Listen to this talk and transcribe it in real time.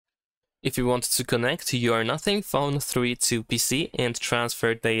If you want to connect your Nothing Phone 3 to PC and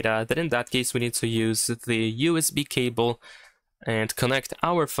transfer data, then in that case we need to use the USB cable and connect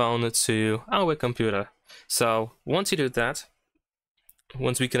our phone to our computer. So once you do that,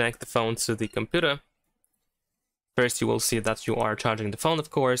 once we connect the phone to the computer, first you will see that you are charging the phone,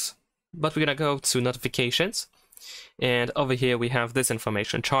 of course, but we're gonna go to notifications, and over here we have this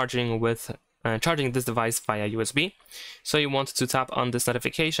information: charging this device via USB. So you want to tap on this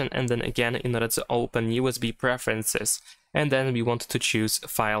notification, and then again, in order to open USB preferences, and then we want to choose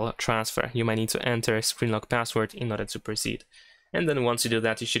file transfer. You might need to enter a screen lock password in order to proceed. And then once you do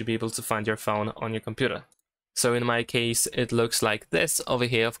that, you should be able to find your phone on your computer. So in my case, it looks like this. Over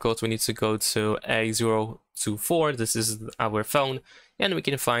here, of course, we need to go to A024. This is our phone, and we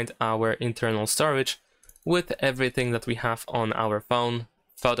can find our internal storage with everything that we have on our phone: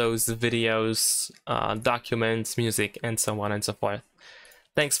 photos, videos, documents, music, and so on and so forth.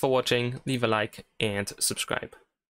 Thanks for watching. Leave a like and subscribe.